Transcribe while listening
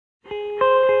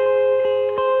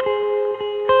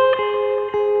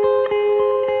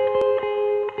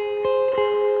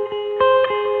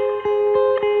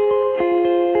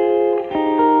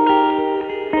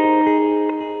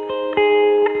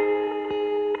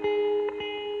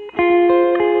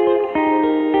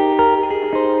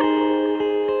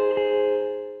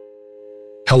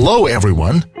Hello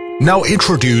everyone! Now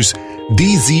introduce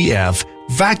DZF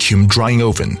vacuum drying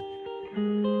oven.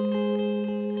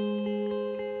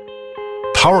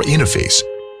 Power interface.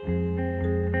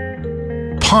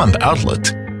 Pump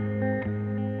outlet.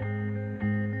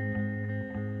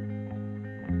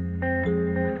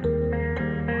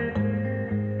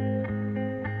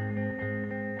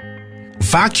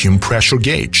 Vacuum pressure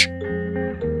gauge.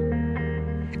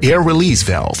 Air release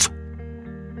valve.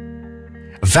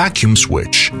 Vacuum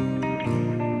switch.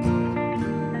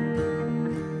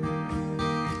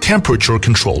 Temperature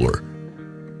controller.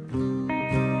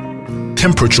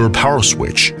 Temperature power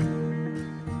switch.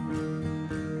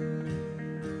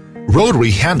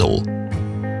 Rotary handle.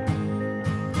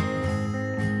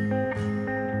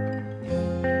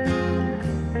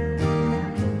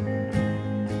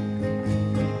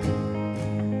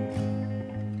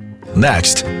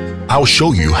 Next, I'll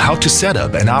show you how to set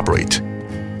up and operate.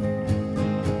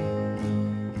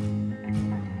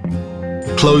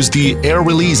 Close the air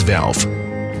release valve.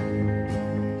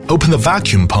 Open the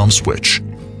vacuum pump switch.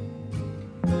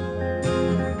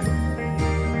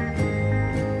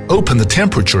 Open the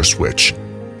temperature switch.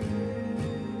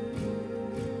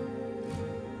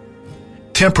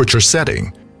 Temperature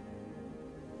setting.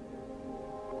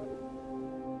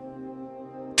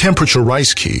 Temperature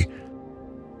rise key.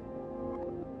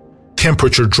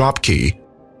 Temperature drop key.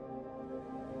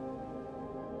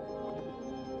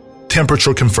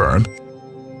 Temperature confirm.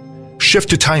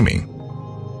 Shift to timing.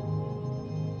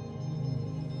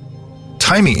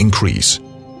 Timing increase.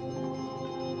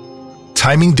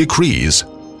 Timing decrease.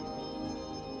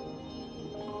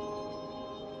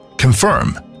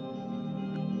 Confirm.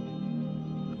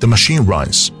 The machine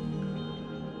runs.